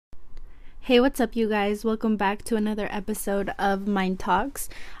Hey, what's up, you guys? Welcome back to another episode of Mind Talks.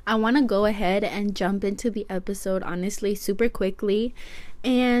 I want to go ahead and jump into the episode, honestly, super quickly,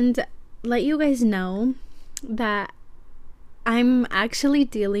 and let you guys know that I'm actually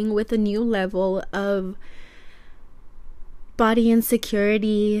dealing with a new level of body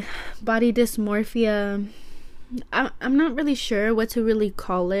insecurity, body dysmorphia. I'm not really sure what to really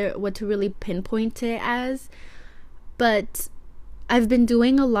call it, what to really pinpoint it as, but I've been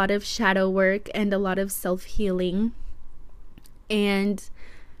doing a lot of shadow work and a lot of self-healing, and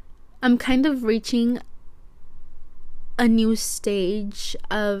I'm kind of reaching a new stage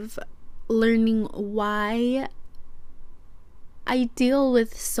of learning why I deal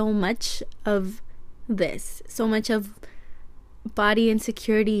with so much of this, so much of body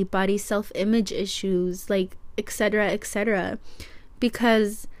insecurity, body self-image issues, like etc., etc.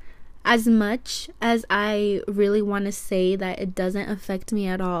 Because as much as I really want to say that it doesn't affect me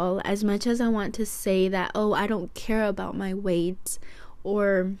at all, as much as I want to say that, oh, I don't care about my weight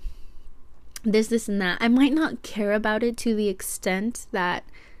or this, and that, I might not care about it to the extent that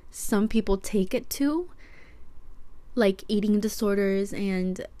some people take it to, like eating disorders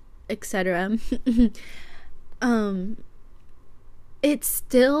and etc. It's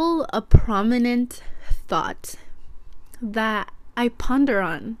still a prominent thought that I ponder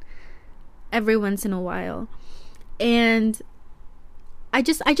on every once in a while, and I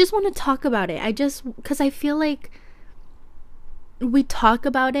just want to talk about it. Because I feel like we talk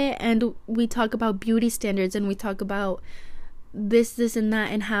about it, and we talk about beauty standards, and we talk about this and that,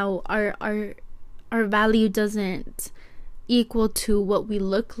 and how our value doesn't equal to what we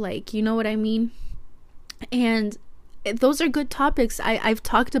look like, you know what I mean? And those are good topics. I've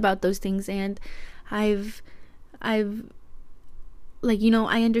talked about those things, and I've like, you know,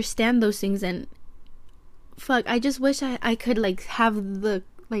 I understand those things, and fuck, I just wish I could like have the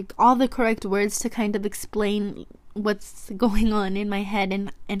like all the correct words to kind of explain what's going on in my head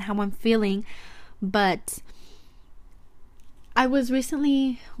and how I'm feeling. But I was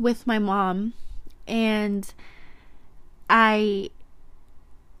recently with my mom, and I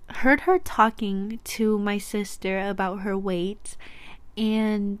heard her talking to my sister about her weight,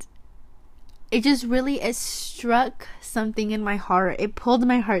 and it struck something in my heart. It pulled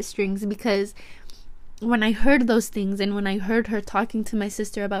my heartstrings, because when I heard those things, and when I heard her talking to my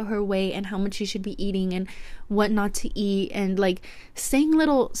sister about her weight and how much she should be eating and what not to eat, and like saying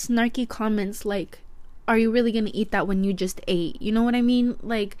little snarky comments like, are you really gonna eat that when you just ate? You know what I mean?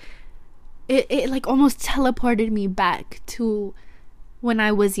 Like it like almost teleported me back to when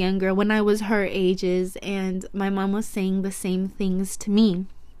I was younger, when I was her ages, and my mom was saying the same things to me.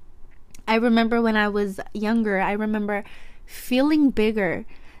 I remember when I was younger, I remember feeling bigger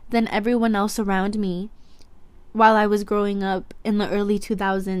than everyone else around me while I was growing up in the early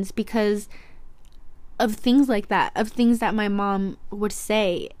 2000s, because of things like that, of things that my mom would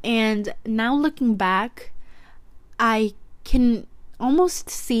say. And now looking back, I can almost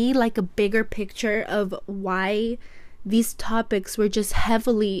see like a bigger picture of why these topics were just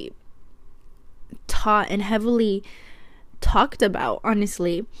heavily taught and heavily talked about,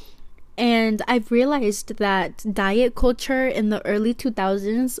 honestly. And I've realized that diet culture in the early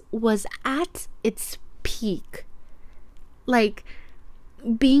 2000s was at its peak. Like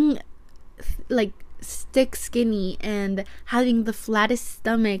being like stick skinny and having the flattest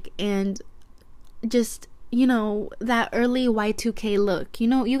stomach, and just, you know, that early Y2K look. You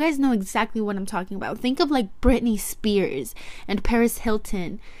know, you guys know exactly what I'm talking about. Think of like Britney Spears and Paris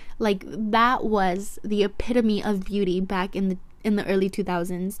Hilton. Like that was the epitome of beauty back in the early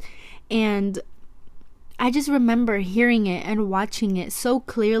 2000s. And I just remember hearing it and watching it so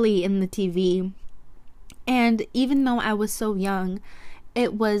clearly in the TV. And even though I was so young,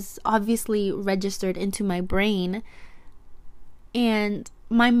 it was obviously registered into my brain. And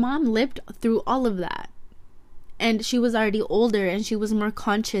my mom lived through all of that. And she was already older, and she was more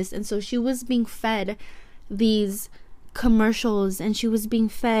conscious. And so she was being fed these commercials, and she was being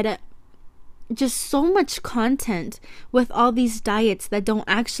fed just so much content with all these diets that don't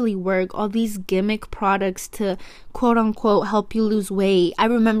actually work, all these gimmick products to quote unquote help you lose weight. I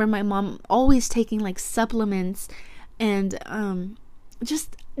remember my mom always taking like supplements and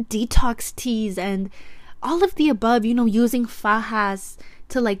just detox teas and all of the above, you know, using fajas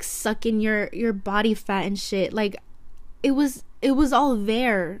to like suck in your body fat and shit. Like it was all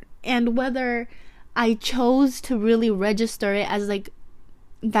there. And whether I chose to really register it as like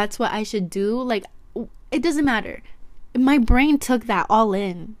that's what I should do, like it doesn't matter. My brain took that all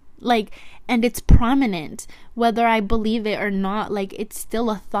in, like, and it's prominent whether I believe it or not. Like it's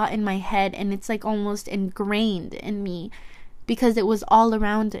still a thought in my head, and it's like almost ingrained in me, because it was all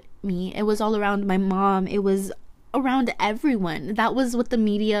around me. It was all around my mom. It was around everyone. That was what the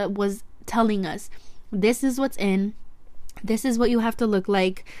media was telling us. This is what's in. This is what you have to look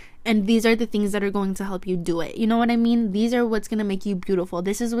like. And these are the things that are going to help you do it. You know what I mean? These are what's going to make you beautiful.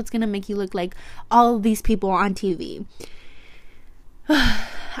 This is what's going to make you look like all of these people on TV.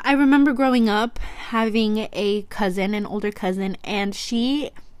 I remember growing up having a cousin, an older cousin, and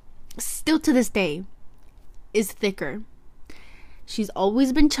she still to this day is thicker. She's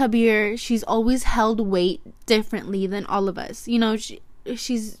always been chubbier. She's always held weight differently than all of us. You know,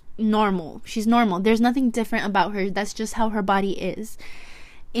 she's normal. She's normal. There's nothing different about her. That's just how her body is.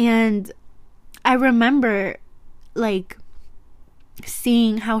 And I remember, like,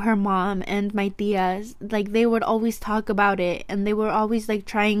 seeing how her mom and my tias, like, they would always talk about it, and they were always, like,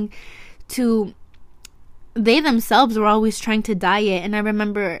 trying to, they themselves were always trying to diet, and I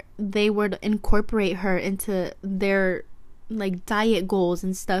remember they would incorporate her into their, like, diet goals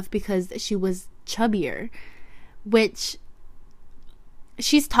and stuff because she was chubbier, which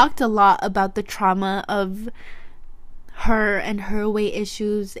she's talked a lot about the trauma of her and her weight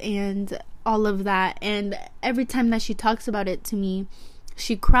issues and all of that, and every time that she talks about it to me,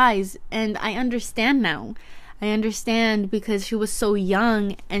 she cries. And I understand now. I understand because she was so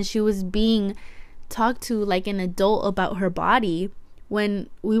young and she was being talked to like an adult about her body when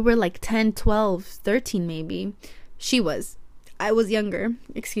we were like 10, 12, 13 maybe. I was younger.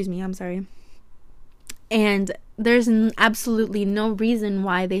 Excuse me, I'm sorry. And there's absolutely no reason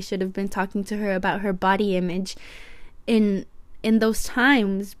why they should have been talking to her about her body image in those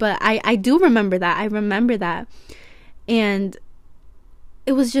times. But I do remember that. I remember that. And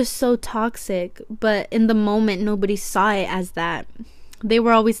it was just so toxic. But in the moment, nobody saw it as that. They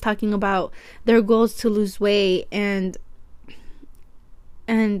were always talking about their goals to lose weight, and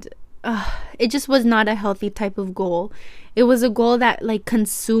it just was not a healthy type of goal. It was a goal that like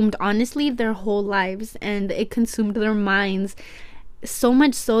consumed, honestly, their whole lives, and it consumed their minds so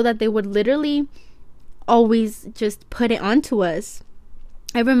much so that they would literally always just put it onto us.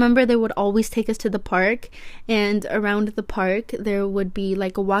 I remember they would always take us to the park, and around the park there would be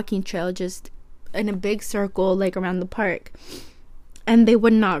like a walking trail just in a big circle like around the park, and they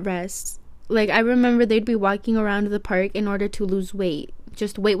would not rest. Like, I remember they'd be walking around the park in order to lose weight.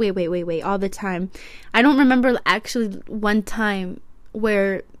 Just wait all the time. I don't remember actually one time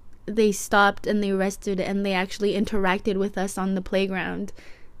where they stopped and they rested and they actually interacted with us on the playground.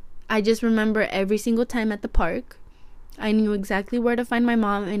 I just remember every single time at the park, I knew exactly where to find my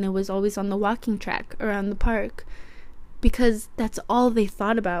mom, and it was always on the walking track around the park, because that's all they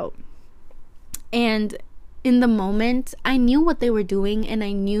thought about. And in the moment, I knew what they were doing, and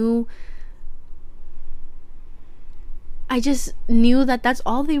I just knew that that's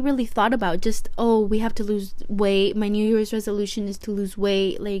all they really thought about. Just, oh, we have to lose weight. My New Year's resolution is to lose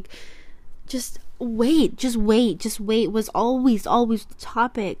weight. Like, just weight was always the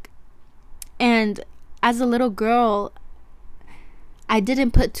topic. And as a little girl, I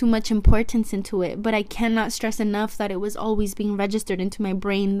didn't put too much importance into it, but I cannot stress enough that it was always being registered into my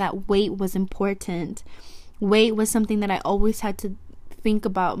brain that weight was important. Weight was something that I always had to think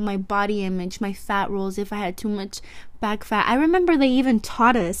about. My body image, my fat rolls, if I had too much back fat. I remember they even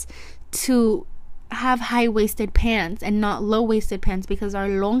taught us to have high-waisted pants and not low-waisted pants, because our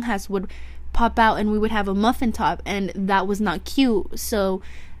lonjas would pop out and we would have a muffin top, and that was not cute. So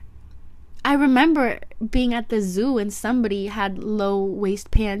I remember being at the zoo and somebody had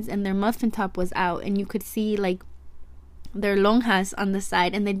low-waist pants and their muffin top was out, and you could see like their lonjas on the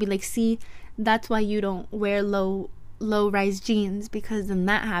side, and they'd be like, see, that's why you don't wear low-rise jeans, because then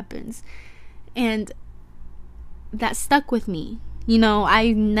that happens. And that stuck with me. You know,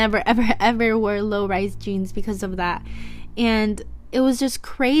 I never ever wore low-rise jeans because of that. And it was just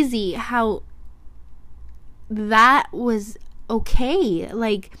crazy how that was okay.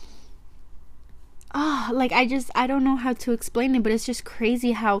 Like, I don't know how to explain it, but it's just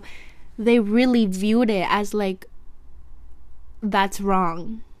crazy how they really viewed it as like, that's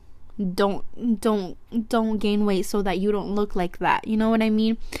wrong. Don't gain weight so that you don't look like that. You know what I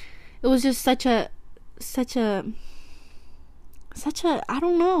mean? It was just such a I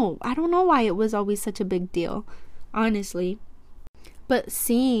don't know why it was always such a big deal, honestly. But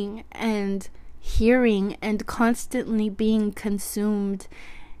seeing and hearing and constantly being consumed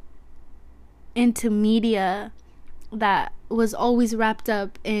into media that was always wrapped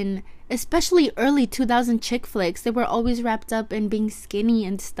up in, especially early 2000 chick flicks, they were always wrapped up in being skinny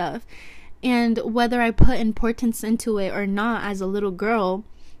and stuff. And whether I put importance into it or not as a little girl,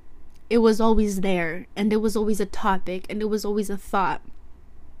 it was always there, and it was always a topic, and it was always a thought.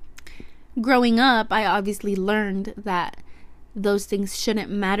 Growing up, I obviously learned that those things shouldn't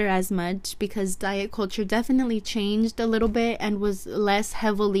matter as much, because diet culture definitely changed a little bit and was less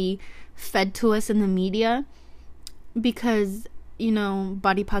heavily fed to us in the media, because, you know,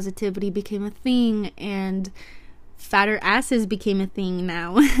 body positivity became a thing and fatter asses became a thing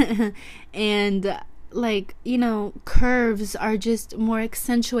now. And like, you know, curves are just more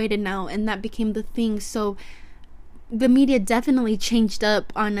accentuated now, and that became the thing. So the media definitely changed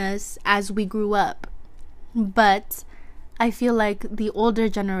up on us as we grew up. But I feel like the older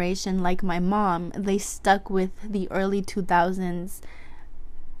generation, like my mom, they stuck with the early 2000s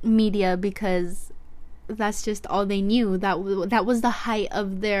media because that's just all they knew. That was the height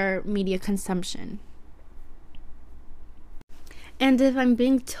of their media consumption. And if I'm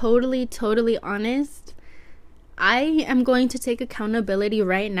being totally honest, I am going to take accountability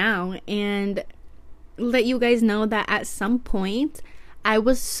right now and let you guys know that at some point I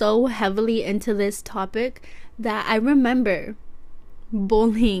was so heavily into this topic that I remember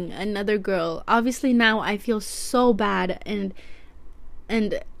bullying another girl. Obviously now I feel so bad, and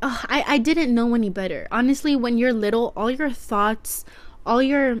I didn't know any better. Honestly, when you're little, all your thoughts, all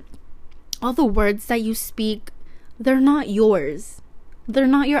the words that you speak, they're not yours. They're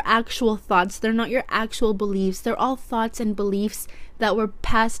not your actual thoughts. They're not your actual beliefs. They're all thoughts and beliefs that were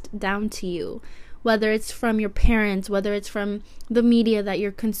passed down to you, whether it's from your parents, whether it's from the media that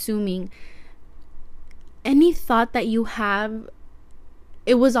you're consuming. Any thought that you have,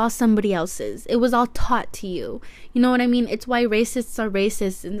 it was all somebody else's. It was all taught to you. You know what I mean? It's why racists are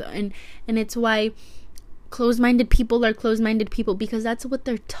racist, and it's why closed-minded people are closed-minded people, because that's what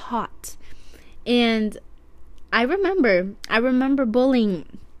they're taught. And I remember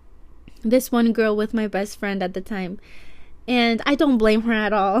bullying this one girl with my best friend at the time. And I don't blame her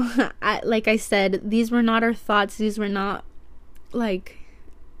at all. Like I said, these were not our thoughts. These were not like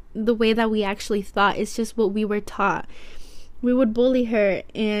the way that we actually thought. It's just what we were taught. We would bully her,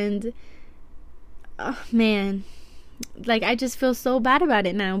 and oh man, like I just feel so bad about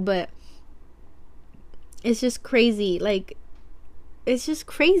it now, but it's just crazy. Like, it's just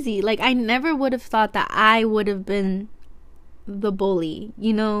crazy. Like, I never would have thought that I would have been the bully,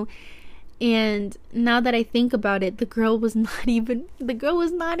 you know? And now that I think about it, the girl was not even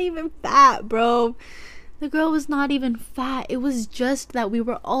fat, bro. The girl was not even fat. It was just that we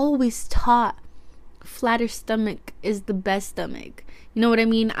were always taught flatter stomach is the best stomach. You know what I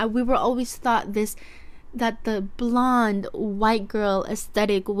mean? We were always taught that the blonde white girl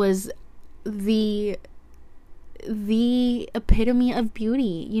aesthetic was the epitome of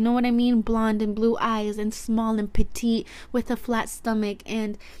beauty. You know what I mean? Blonde and blue eyes and small and petite with a flat stomach,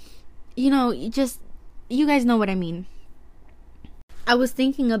 and you know, you guys know what I mean. I was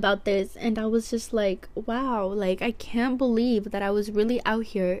thinking about this and I was just like, wow, like I can't believe that I was really out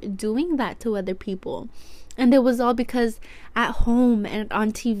here doing that to other people. And it was all because at home and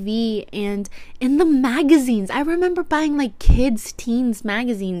on TV and in the magazines. I remember buying like teens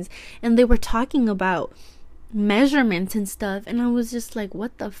magazines, and they were talking about measurements and stuff, and I was just like,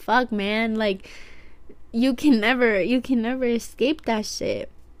 what the fuck, man? Like, you can never escape that shit.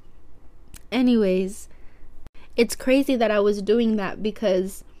 Anyways, it's crazy that I was doing that,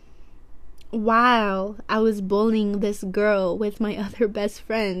 because while I was bullying this girl with my other best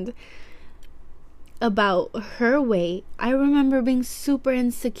friend about her weight, I remember being super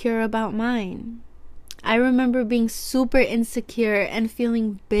insecure about mine. I remember being super insecure and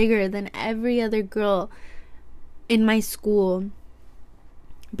feeling bigger than every other girl in my school,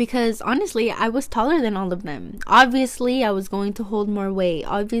 because honestly, I was taller than all of them. Obviously, I was going to hold more weight.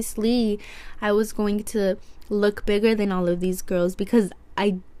 Obviously, I was going to look bigger than all of these girls, because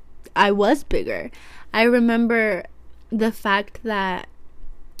I was bigger. I remember the fact that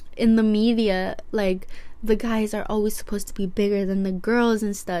in the media, like, the guys are always supposed to be bigger than the girls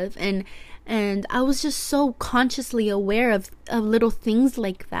and stuff, and I was just so consciously aware of little things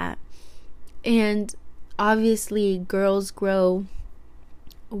like that. And obviously, girls grow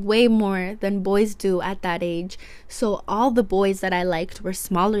way more than boys do at that age, so all the boys that I liked were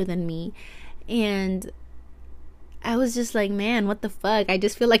smaller than me, and I was just like, man, what the fuck? I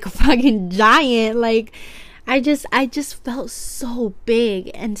just feel like a fucking giant. Like, I just felt so big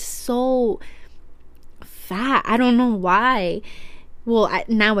and so fat. I don't know why. Well,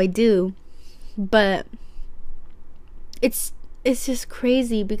 now I do, but it's just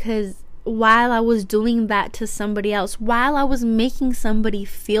crazy, because while I was doing that to somebody else, while I was making somebody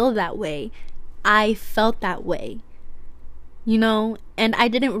feel that way, I felt that way, you know, and I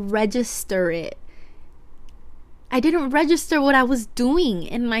didn't register it. I didn't register what I was doing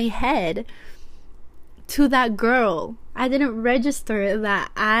in my head to that girl. I didn't register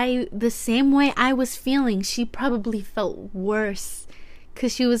that the same way I was feeling, she probably felt worse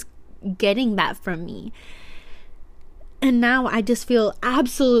because she was getting that from me. And now I just feel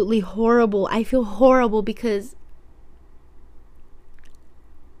absolutely horrible. I feel horrible because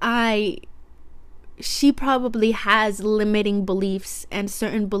she probably has limiting beliefs and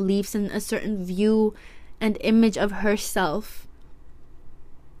certain beliefs and a certain view and image of herself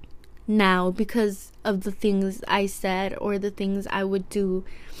now because of the things I said or the things I would do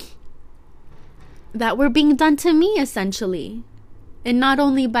that were being done to me, essentially. And not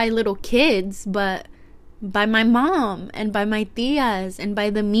only by little kids, but by my mom and by my tias and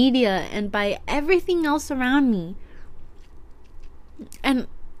by the media and by everything else around me. And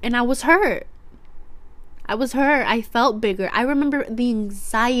I was hurt. I felt bigger. I remember the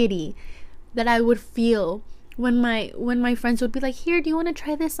anxiety that I would feel when my friends would be like, here, do you want to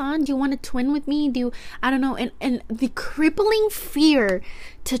try this on? Do you want to twin with me? I don't know. And the crippling fear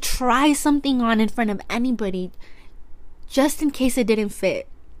to try something on in front of anybody just in case it didn't fit.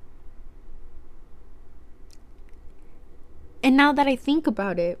 And now that I think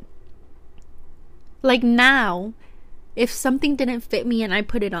about it, like now, if something didn't fit me and I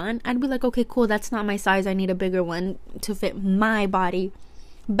put it on, I'd be like, okay, cool, that's not my size. I need a bigger one to fit my body.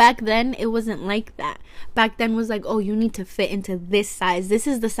 Back then, it wasn't like that. Back then was like, oh, you need to fit into this size. This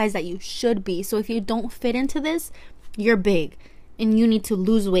is the size that you should be. So if you don't fit into this, you're big. And you need to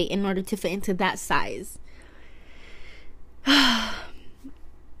lose weight in order to fit into that size.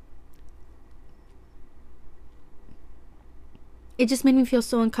 It just made me feel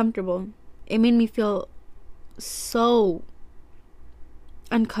so uncomfortable. It made me feel so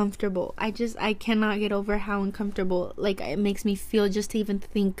uncomfortable. I cannot get over how uncomfortable like it makes me feel just to even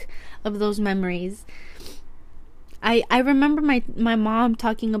think of those memories. I remember my mom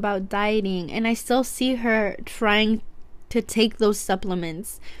talking about dieting, and I still see her trying to take those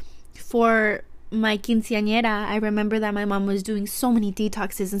supplements. For my quinceañera, I remember that my mom was doing so many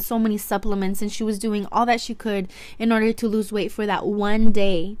detoxes and so many supplements, and she was doing all that she could in order to lose weight for that one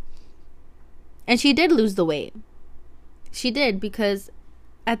day. And she did lose the weight. She did, because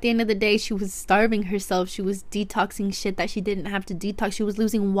at the end of the day, she was starving herself. She was detoxing shit that she didn't have to detox. She was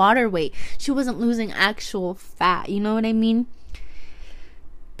losing water weight. She wasn't losing actual fat. You know what I mean?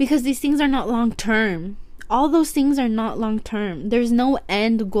 Because these things are not long term. All those things are not long term. There's no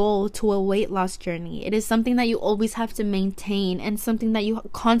end goal to a weight loss journey. It is something that you always have to maintain and something that you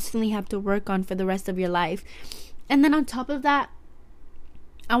constantly have to work on for the rest of your life. And then on top of that,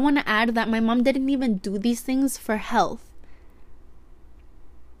 I want to add that my mom didn't even do these things for health.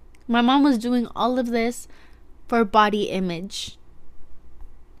 My mom was doing all of this for body image,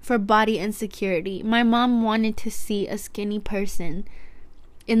 for body insecurity. My mom wanted to see a skinny person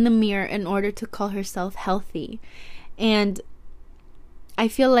in the mirror in order to call herself healthy. And I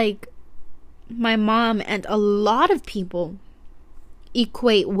feel like my mom and a lot of people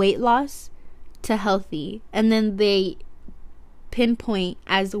equate weight loss to healthy, and then they pinpoint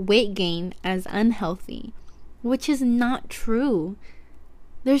as weight gain as unhealthy, which is not true.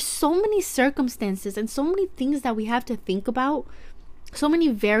 There's so many circumstances and so many things that we have to think about, so many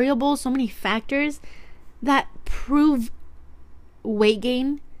variables, so many factors that prove weight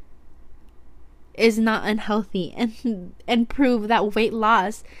gain is not unhealthy, and prove that weight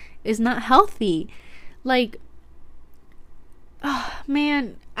loss is not healthy. Like, oh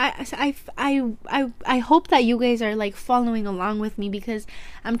man, I hope that you guys are like following along with me, because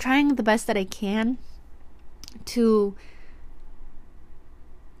I'm trying the best that I can to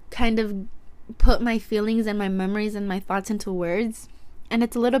kind of put my feelings and my memories and my thoughts into words, and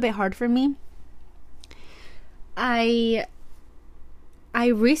it's a little bit hard for me. I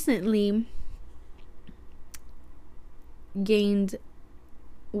recently gained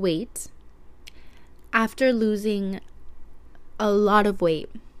weight after losing a lot of weight.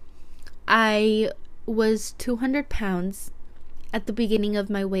 I was 200 pounds at the beginning of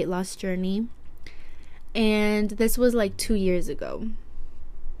my weight loss journey, and this was like 2 years ago,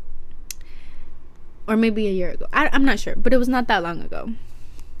 or maybe a year ago. I'm not sure, but it was not that long ago.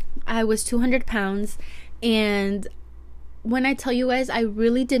 I was 200 pounds, and when I tell you guys, I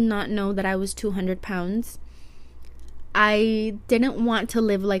really did not know that I was 200 pounds. I didn't want to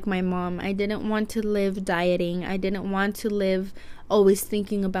live like my mom. I didn't want to live dieting. I didn't want to live always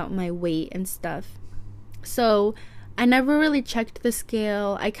thinking about my weight and stuff. So I never really checked the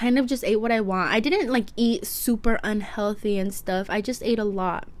scale. I kind of just ate what I want. I didn't like eat super unhealthy and stuff. I just ate a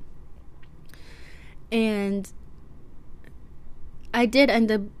lot. And I did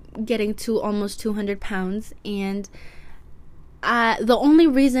end up getting to almost 200 pounds. And The only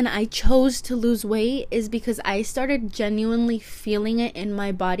reason I chose to lose weight is because I started genuinely feeling it in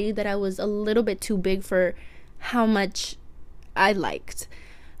my body that I was a little bit too big for how much I liked.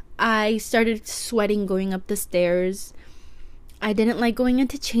 I started sweating going up the stairs. I didn't like going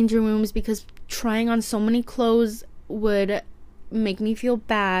into changing rooms because trying on so many clothes would make me feel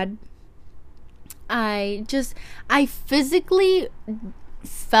bad. I physically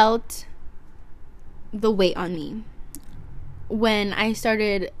felt the weight on me when I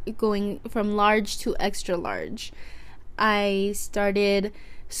started going from large to extra large. I started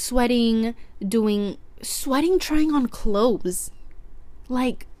sweating trying on clothes.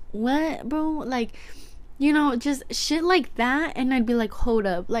 Like, what, bro? Like, just shit like that. And I'd be like, hold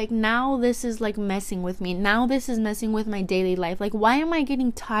up, like, now this is like messing with me. Now this is messing with my daily life. Like, why am I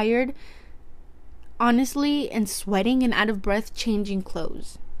getting tired, honestly, and sweating and out of breath changing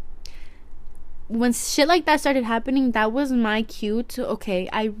clothes? When shit like that started happening, that was my cue to, okay,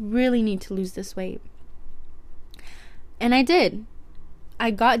 I really need to lose this weight. And I did.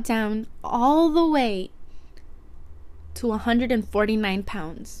 I got down all the way to 149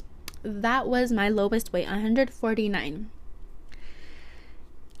 pounds. That was my lowest weight, 149.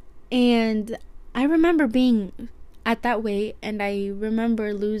 And I remember being at that weight, and I remember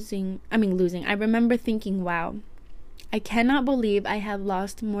I remember thinking, wow, I cannot believe I have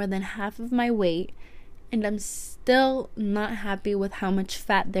lost more than half of my weight, and I'm still not happy with how much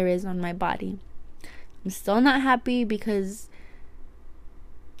fat there is on my body. I'm still not happy because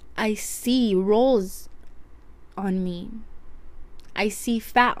I see rolls on me. I see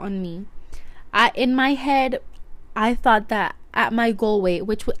fat on me. In my head, I thought that at my goal weight,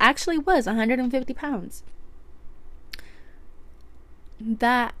 which actually was 150 pounds,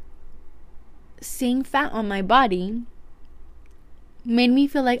 that seeing fat on my body made me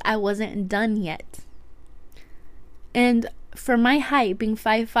feel like I wasn't done yet. And for my height, being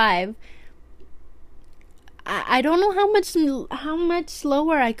 5'5", I don't know how much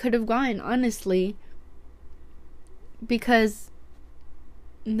lower I could have gone, honestly, because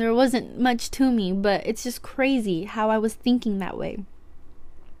there wasn't much to me. But it's just crazy how I was thinking that way.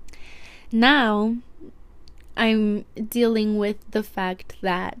 Now I'm dealing with the fact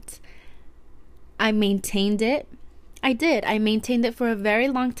that I maintained it. I maintained it for a very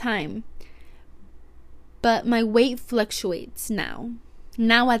long time. But my weight fluctuates now.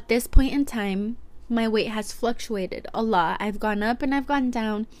 Now at this point in time, my weight has fluctuated a lot. I've gone up and I've gone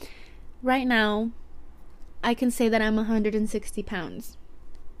down. Right now, I can say that I'm 160 pounds.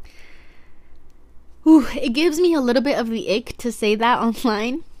 Ooh, it gives me a little bit of the ick to say that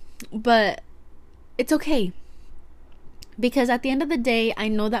online, but it's okay. Because at the end of the day, I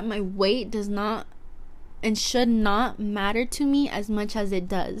know that my weight does not and should not matter to me as much as it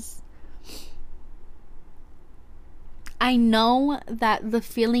does. I know that the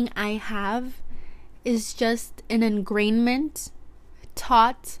feeling I have is just an ingrainment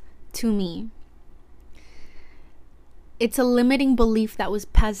taught to me. It's a limiting belief that was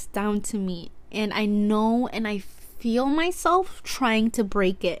passed down to me. And I know and I feel myself trying to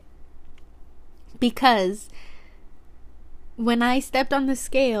break it. Because when I stepped on the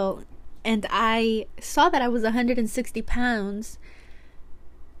scale and I saw that I was 160 pounds,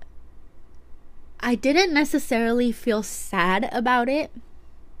 I didn't necessarily feel sad about it.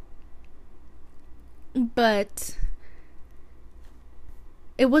 But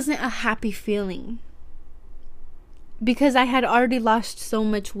it wasn't a happy feeling. Because I had already lost so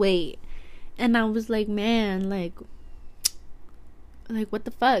much weight. And I was like, man, like what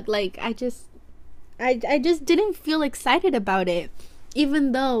the fuck? Like, I just didn't feel excited about it.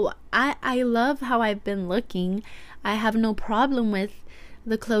 Even though I love how I've been looking. I have no problem with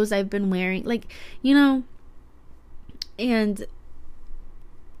the clothes I've been wearing. Like, and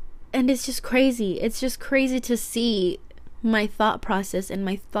it's just crazy. It's just crazy to see my thought process and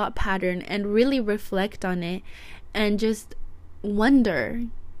my thought pattern and really reflect on it and just wonder,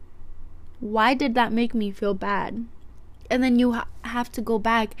 why did that make me feel bad? And then you have to go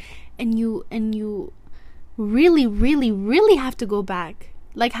back and you really, really, really have to go back,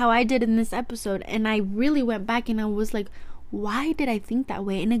 like how I did in this episode. And I really went back and I was like, why did I think that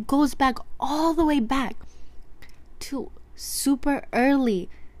way? And it goes back all the way back to super early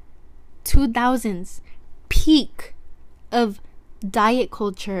 2000s, peak of diet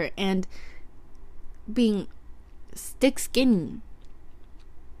culture and being stick skinny.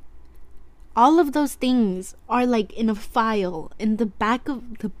 All of those things are like in a file in the back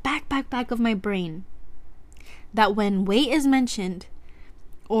of my brain, that when weight is mentioned,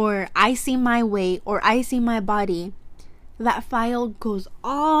 or I see my weight, or I see my body, that file goes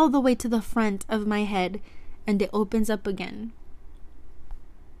all the way to the front of my head and it opens up again.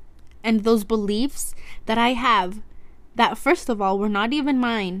 and those beliefs that I have that, first of all, were not even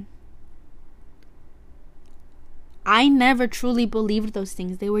mine. I never truly believed those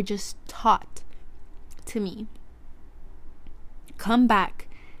things. They were just taught to me. Come back.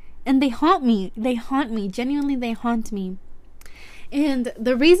 And they haunt me. They haunt me. Genuinely, they haunt me. And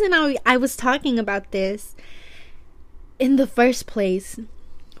the reason I was talking about this in the first place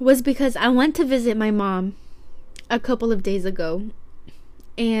was because I went to visit my mom a couple of days ago.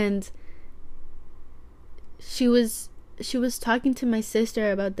 And she was talking to my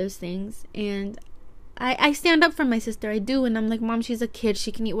sister about those things. And I stand up for my sister. I do. And I'm like, Mom, she's a kid.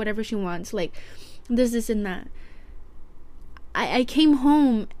 She can eat whatever she wants. Like, this, and that. I came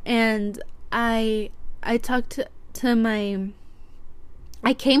home and I talked to my...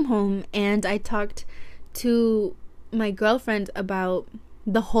 I came home and I talked to my girlfriend about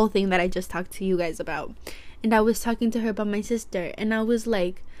the whole thing that I just talked to you guys about. And I was talking to her about my sister. And I was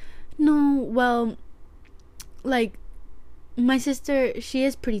like, no, well, like, my sister, she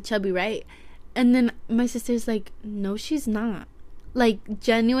is pretty chubby, right? And then my sister's like, no, she's not. Like,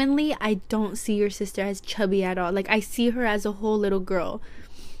 genuinely, I don't see your sister as chubby at all. Like, I see her as a whole little girl.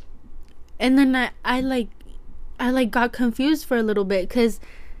 And then I got confused for a little bit, because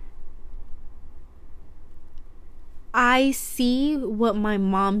I see what my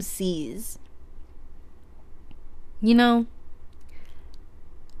mom sees. You know?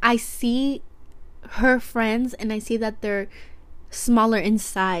 I see her friends and I see that they're smaller in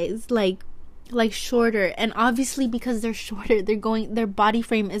size, like shorter, and obviously because they're shorter, their body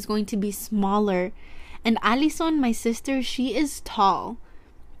frame is going to be smaller. And Alison, my sister, she is tall,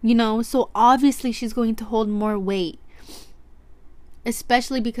 you know, so obviously she's going to hold more weight,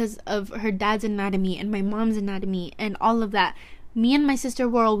 especially because of her dad's anatomy and my mom's anatomy and all of that. Me and my sister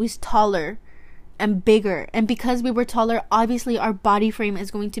were always taller and bigger, and because we were taller, obviously our body frame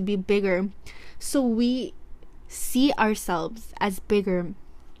is going to be bigger, so we see ourselves as bigger.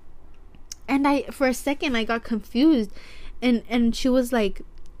 And for a second, I got confused. And she was like,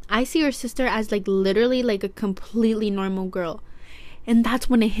 I see your sister as, like, literally, like, a completely normal girl. And that's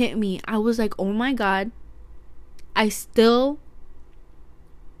when it hit me. I was like, oh my God. I still,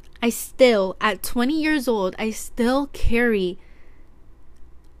 at 20 years old, I still carry,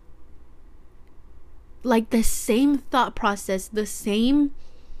 like, the same thought process, the same,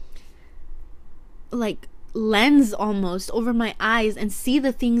 like, lens almost over my eyes, and see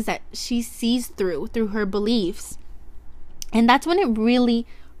the things that she sees through her beliefs. And that's when it really,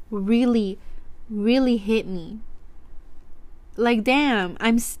 really, really hit me. Like, damn,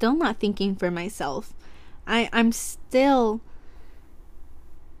 I'm still not thinking for myself. I'm still,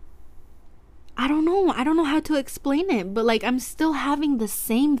 I don't know how to explain it, but, like, I'm still having the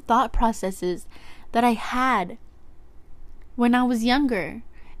same thought processes that I had when I was younger.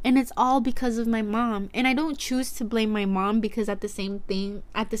 And it's all because of my mom. And I don't choose to blame my mom, because at the same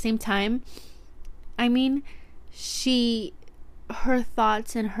time, I mean, her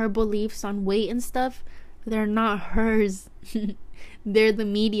thoughts and her beliefs on weight and stuff, they're not hers. They're the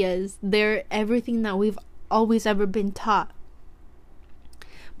media's. They're everything that we've always ever been taught.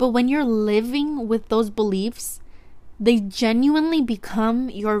 But when you're living with those beliefs, they genuinely become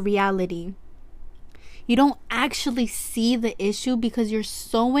your reality. You don't actually see the issue because you're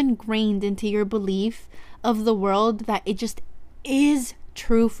so ingrained into your belief of the world that it just is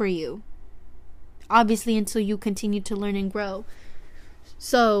true for you. Obviously, until you continue to learn and grow.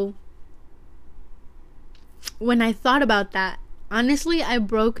 So, when I thought about that, honestly, I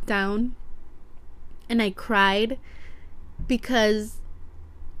broke down and I cried because,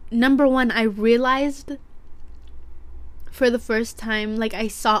 number one, I realized for the first time, like, I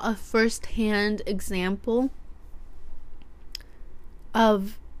saw a first-hand example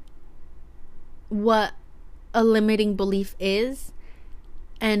of what a limiting belief is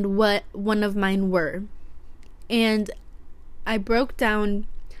and what one of mine were. And I broke down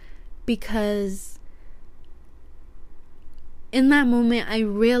because in that moment I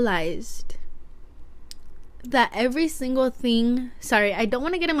realized that every single thing, sorry, I don't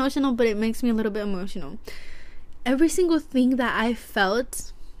want to get emotional, but it makes me a little bit emotional. Every single thing that I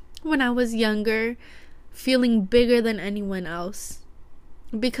felt when I was younger, feeling bigger than anyone else,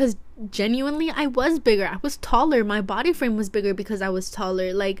 because genuinely I was bigger, I was taller, my body frame was bigger because I was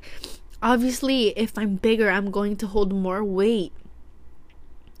taller. Like, obviously, if I'm bigger, I'm going to hold more weight.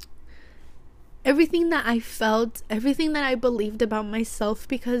 Everything that I felt, everything that I believed about myself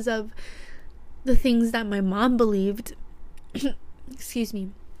because of the things that my mom believed, excuse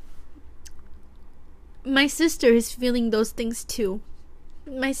me, my sister is feeling those things too.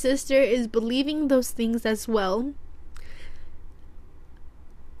 My sister is believing those things as well.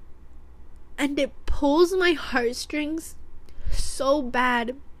 And it pulls my heartstrings so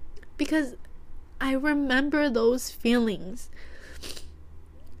bad because I remember those feelings.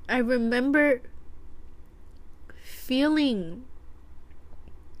 I remember feeling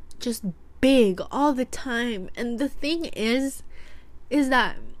just big all the time. And the thing is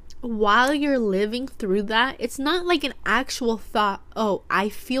that while you're living through that, it's not like an actual thought, oh, I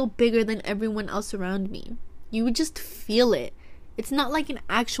feel bigger than everyone else around me. You just feel it. It's not like an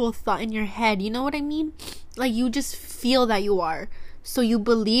actual thought in your head. You know what I mean? Like, you just feel that you are. So you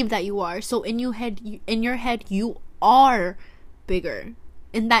believe that you are. So in your head, you are bigger.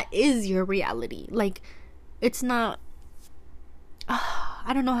 And that is your reality. Like, it's not...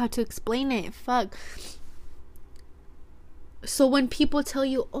 I don't know how to explain it. Fuck. So when people tell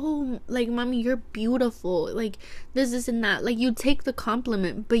you, oh, like, mommy, you're beautiful, like, this and that, like, you take the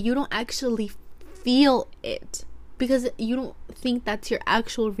compliment, but you don't actually feel it because you don't think that's your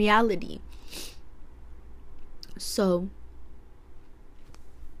actual reality. So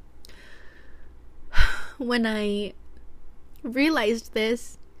when I realized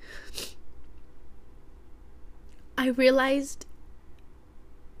this, I realized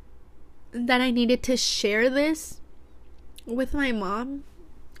that I needed to share this with my mom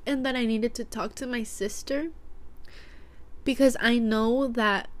and that I needed to talk to my sister, because I know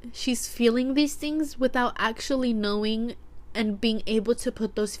that she's feeling these things without actually knowing and being able to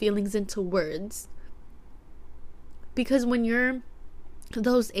put those feelings into words. Because when you're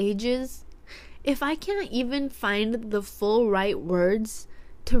those ages, if I can't even find the full right words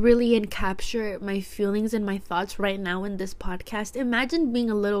to really encapture my feelings and my thoughts right now in this podcast, imagine being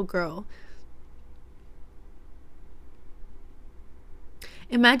a little girl.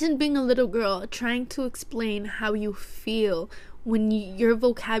 Imagine being a little girl trying to explain how you feel when your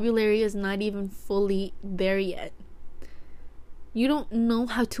vocabulary is not even fully there yet. You don't know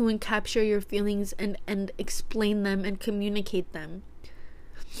how to encapture your feelings and explain them and communicate them.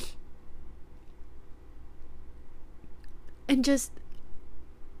 And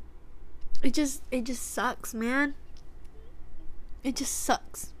it just sucks, man. It just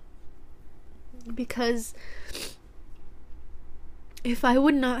sucks. Because if I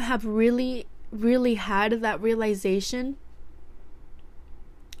would not have really, really had that realization,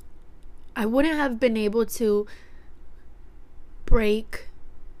 I wouldn't have been able to break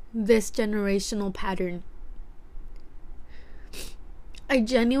this generational pattern. I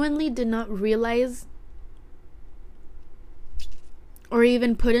genuinely did not realize or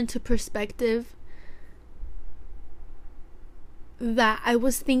even put into perspective that I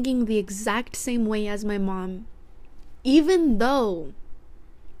was thinking the exact same way as my mom. Even though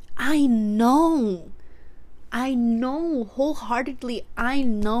I know wholeheartedly, I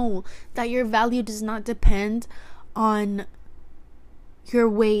know that your value does not depend on your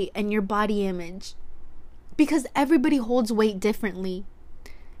weight and your body image, because everybody holds weight differently.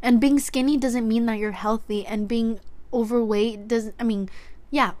 And being skinny doesn't mean that you're healthy, and being overweight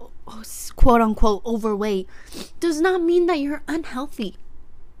quote unquote overweight does not mean that you're unhealthy.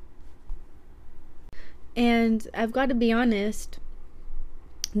 And I've got to be honest,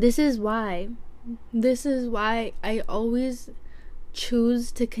 this is why I always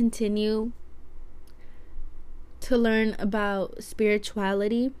choose to continue to learn about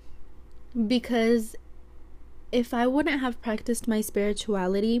spirituality, because if I wouldn't have practiced my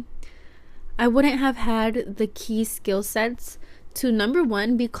spirituality, I wouldn't have had the key skill sets to, number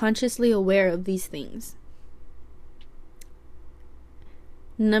one, be consciously aware of these things.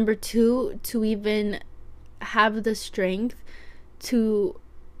 Number two, to even have the strength to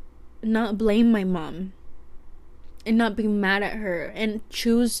not blame my mom and not be mad at her, and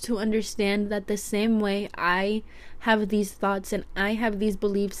choose to understand that the same way I have these thoughts and I have these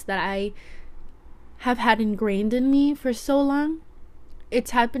beliefs that I have had ingrained in me for so long,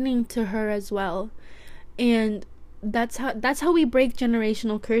 it's happening to her as well. And that's how we break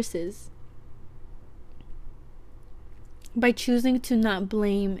generational curses. By choosing to not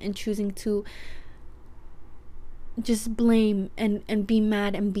blame and choosing to just blame and be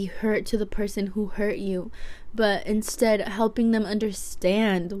mad and be hurt to the person who hurt you, but instead helping them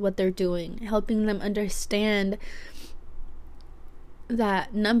understand what they're doing, helping them understand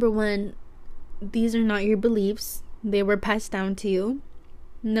that, number one, these are not your beliefs, they were passed down to you.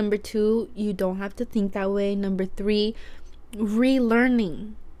 Number two, you don't have to think that way. Number three,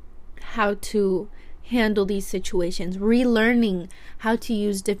 relearning how to handle these situations, relearning how to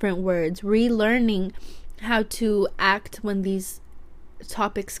use different words, relearning how to act when these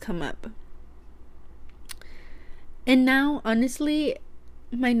topics come up. And now, honestly,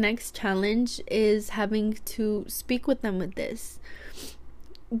 my next challenge is having to speak with them with this.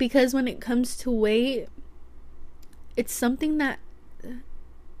 Because when it comes to weight, it's something that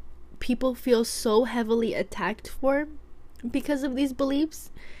people feel so heavily attacked for because of these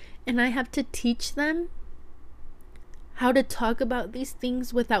beliefs. And I have to teach them how to talk about these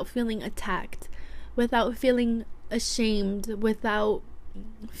things without feeling attacked, without feeling ashamed, without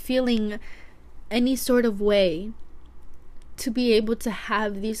feeling any sort of way, to be able to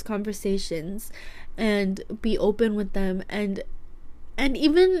have these conversations and be open with them, and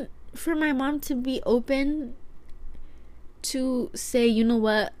even for my mom to be open to say, you know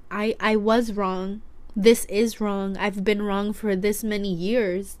what, I was wrong, this is wrong, I've been wrong for this many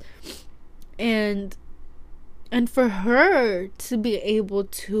years, and for her to be able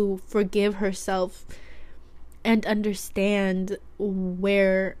to forgive herself and understand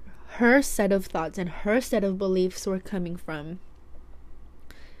where her set of thoughts and her set of beliefs were coming from.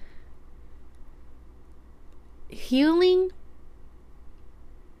 Healing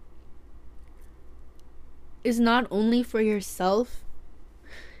is not only for yourself.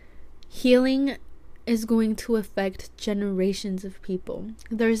 Healing is going to affect generations of people.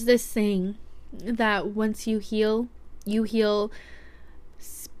 There's this saying that once you heal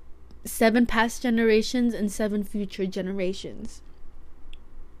 7 past generations and 7 future generations.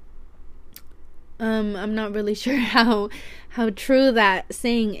 I'm not really sure how true that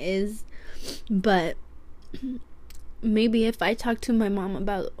saying is, but maybe if I talk to my mom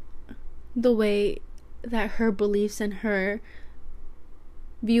about the way that her beliefs and her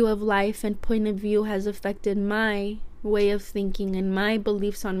view of life and point of view has affected my way of thinking and my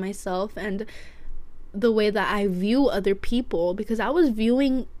beliefs on myself and the way that I view other people, because I was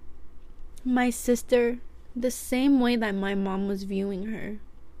viewing my sister the same way that my mom was viewing her.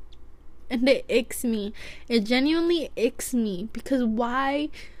 And it icks me. It genuinely icks me, because why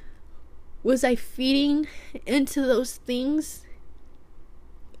was I feeding into those things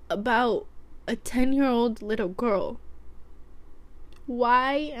about a 10-year-old little girl?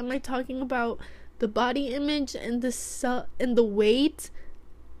 Why am I talking about the body image and the weight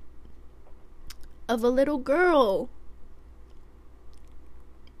of a little girl?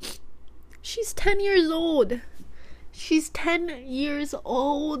 She's 10 years old. She's 10 years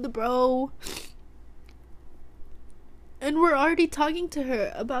old, bro. And we're already talking to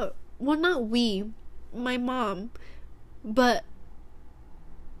her about, well, not we, my mom, but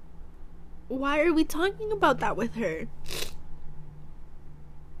why are we talking about that with her?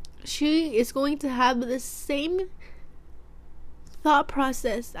 She is going to have the same thought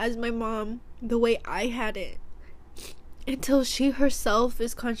process as my mom, the way I had it, until she herself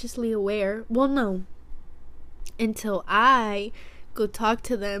is consciously aware. Well, no, until I go talk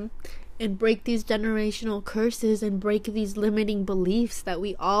to them and break these generational curses and break these limiting beliefs that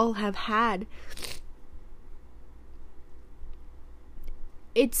we all have had.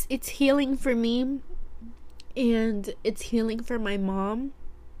 It's healing for me, and it's healing for my mom,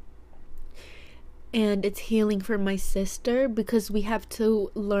 and it's healing for my sister, because we have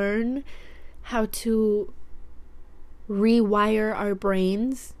to learn how to rewire our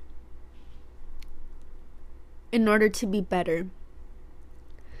brains in order to be better.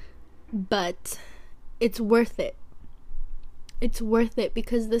 But it's worth it. It's worth it,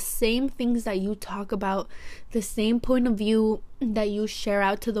 because the same things that you talk about, the same point of view that you share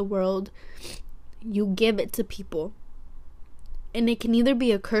out to the world, you give it to people. And it can either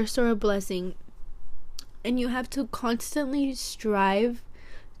be a curse or a blessing. And you have to constantly strive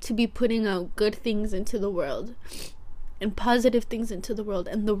to be putting out good things into the world, and positive things into the world,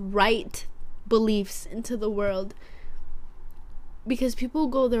 and the right beliefs into the world. Because people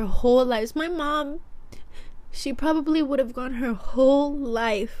go their whole lives. My mom, she probably would have gone her whole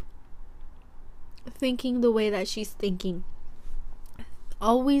life thinking the way that she's thinking.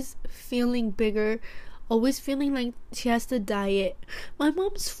 Always feeling bigger. Always feeling like she has to diet. My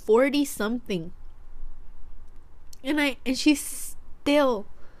mom's 40 something. And she's still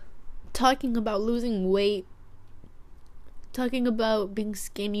talking about losing weight. Talking about being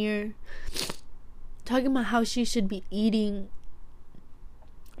skinnier. Talking about how she should be eating.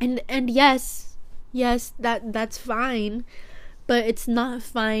 And yes, that's fine, but it's not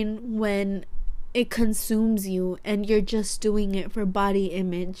fine when it consumes you and you're just doing it for body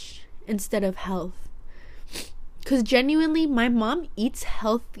image instead of health. Because genuinely, my mom eats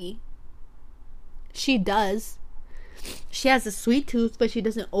healthy. She does. She has a sweet tooth, but she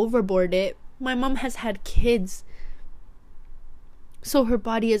doesn't overboard it. My mom has had kids, so her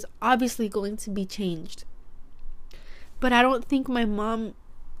body is obviously going to be changed. But I don't think my mom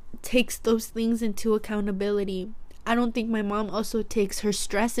takes those things into accountability. I don't think my mom also takes her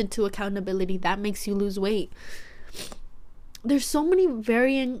stress into accountability. That makes you lose weight. there's so many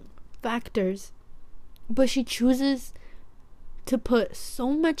varying factors, but she chooses to put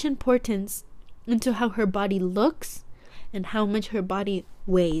so much importance into how her body looks and how much her body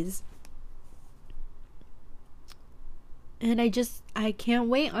weighs. And I can't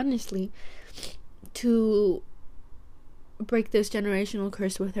wait, honestly, to break this generational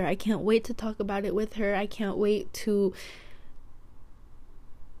curse with her. I can't wait to talk about it with her. I can't wait to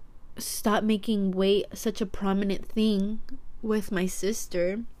stop making weight such a prominent thing with my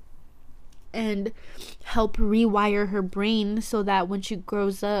sister and help rewire her brain so that when she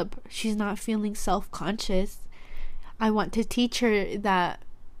grows up, she's not feeling self-conscious. I want to teach her that.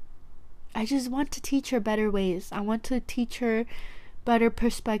 I just want to teach her better ways. I want to teach her better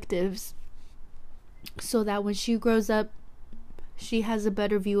perspectives so that when she grows up, she has a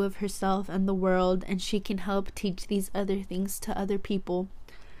better view of herself and the world, and she can help teach these other things to other people.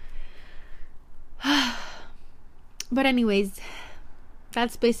 But anyways,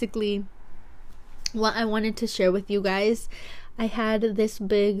 that's basically what I wanted to share with you guys. I had this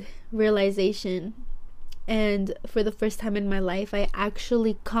big realization, and for the first time in my life, I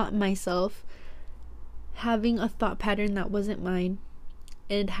actually caught myself having a thought pattern that wasn't mine,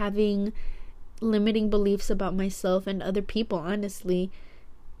 and having limiting beliefs about myself and other people, honestly.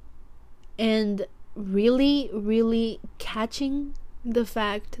 And really, really catching the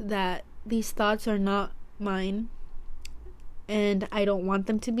fact that these thoughts are not mine, and I don't want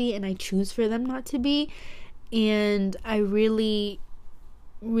them to be, and I choose for them not to be. And I really,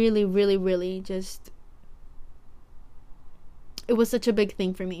 really, really, really just, it was such a big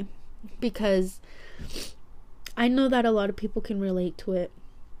thing for me, because I know that a lot of people can relate to it.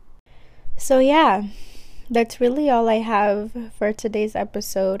 So yeah, that's really all I have for today's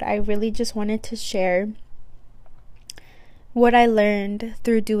episode. I really just wanted to share what I learned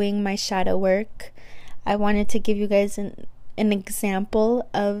through doing my shadow work. I wanted to give you guys an example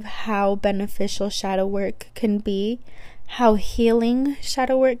of how beneficial shadow work can be, how healing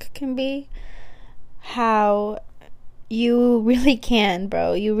shadow work can be, how you really can,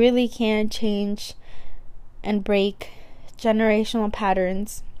 bro. You really can change and break generational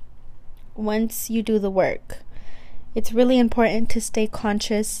patterns once you do the work. It's really important to stay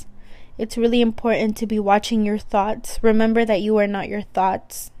conscious. It's really important to be watching your thoughts. Remember that you are not your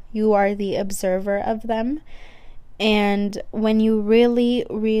thoughts. You are the observer of them. And when you really,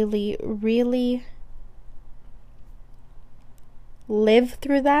 really, really live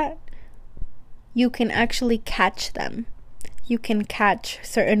through that, you can actually catch them. You can catch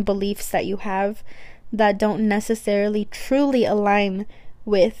certain beliefs that you have that don't necessarily truly align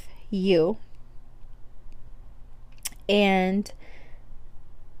with you. And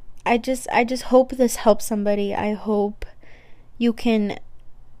I just hope this helps somebody. I hope you can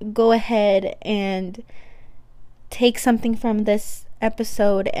go ahead and take something from this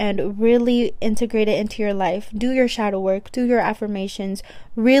episode and really integrate it into your life. Do your shadow work, do your affirmations,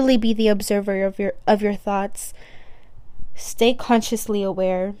 really be the observer of your thoughts. Stay consciously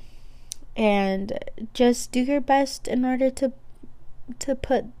aware, and just do your best in order to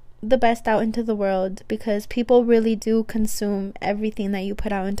put the best out into the world, because people really do consume everything that you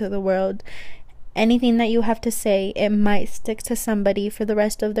put out into the world. Anything that you have to say, it might stick to somebody for the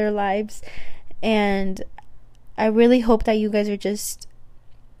rest of their lives. And I really hope that you guys are just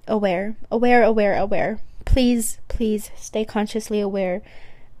aware. Please stay consciously aware.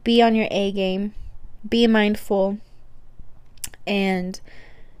 Be on your A game. Be mindful. And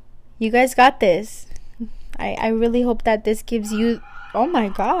you guys got this. I really hope that this gives you... Oh my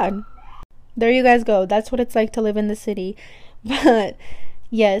god. There you guys go. That's what it's like to live in the city. But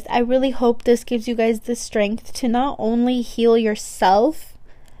yes, I really hope this gives you guys the strength to not only heal yourself,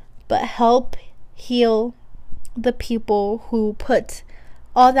 but help heal the people who put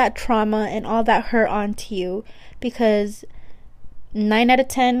all that trauma and all that hurt onto you. Because 9 out of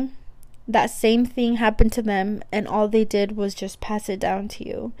 10, that same thing happened to them, and all they did was just pass it down to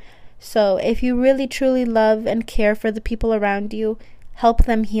you. So if you really truly love and care for the people around you, help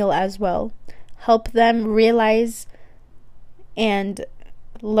them heal as well. Help them realize and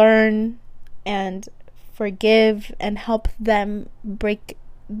learn and forgive, and help them break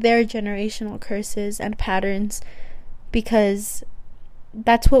their generational curses and patterns, because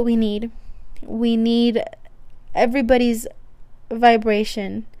that's what we need. We need everybody's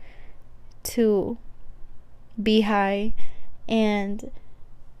vibration to be high and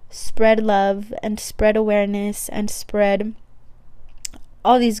spread love and spread awareness and spread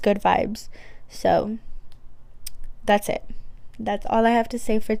all these good vibes. So that's it. That's all I have to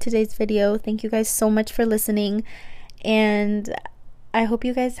say for today's video. Thank you guys so much for listening, and I hope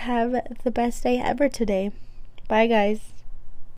you guys have the best day ever today. Bye guys.